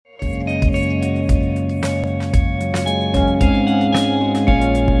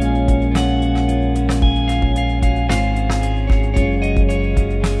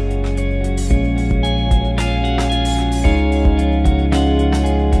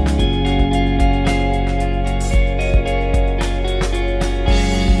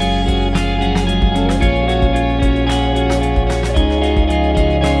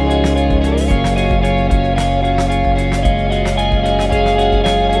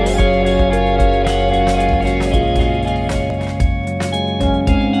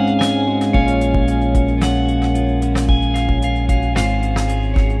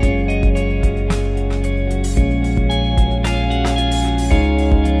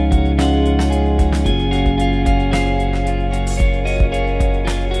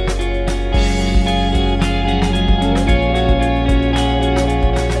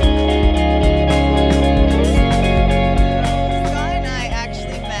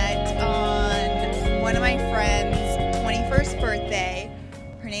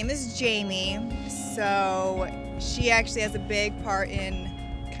Jamie, so she actually has a big part in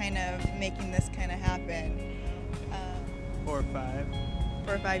kind of making this kind of happen. 4 or 5.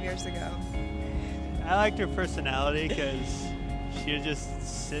 4 or 5 years ago. I liked her personality because she was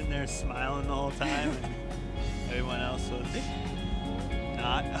just sitting there smiling the whole time, and everyone else was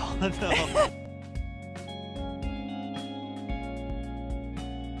not. Oh no.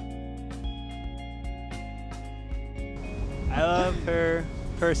 I love her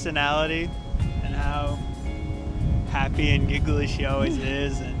personality and how happy and giggly she always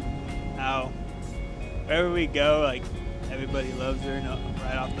is, and how wherever we go, like, everybody loves her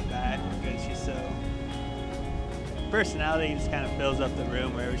right off the bat because she's so. Personality just kind of fills up the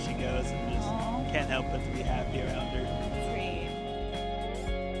room wherever she goes, and just can't help but to be happy around her.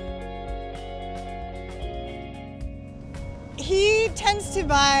 Sweet. He tends to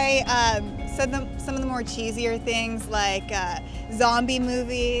buy some of the more cheesier things like zombie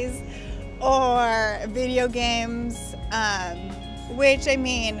movies or video games, which, I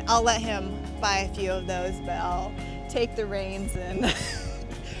mean, I'll let him buy a few of those, but I'll take the reins and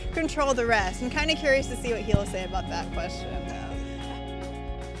control the rest. I'm kind of curious to see what he'll say about that question.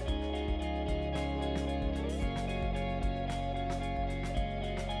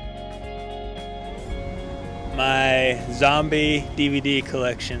 My zombie DVD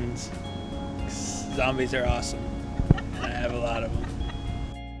collections. Zombies are awesome. I have a lot of them.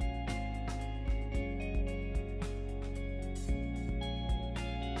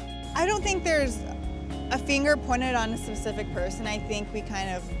 I don't think there's a finger pointed on a specific person. I think we kind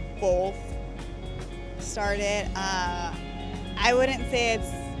of both started. I wouldn't say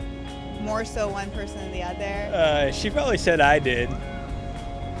it's more so one person than the other. She probably said I did,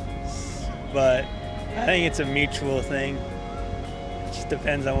 but I think it's a mutual thing. It just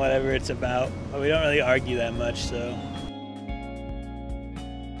depends on whatever it's about. But we don't really argue that much, so.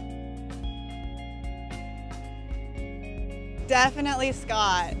 Definitely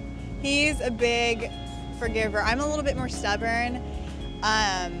Scott. He's a big forgiver. I'm a little bit more stubborn,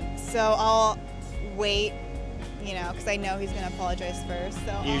 so I'll wait, you know, because I know he's going to apologize first.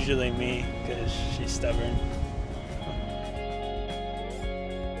 So usually me, because she's stubborn.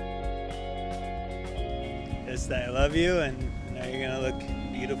 Just that I love you, and I know you're going to look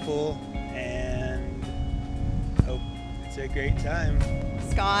beautiful, and hope it's a great time.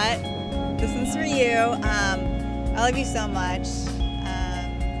 Scott, this one's for you. I love you so much.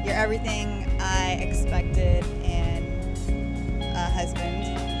 You're everything I expected in a husband.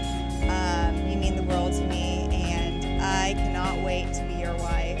 You mean the world to me, and I cannot wait to be your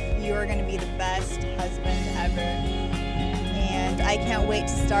wife. You are going to be the best husband ever, and I can't wait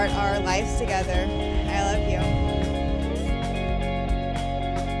to start our lives together. I love you.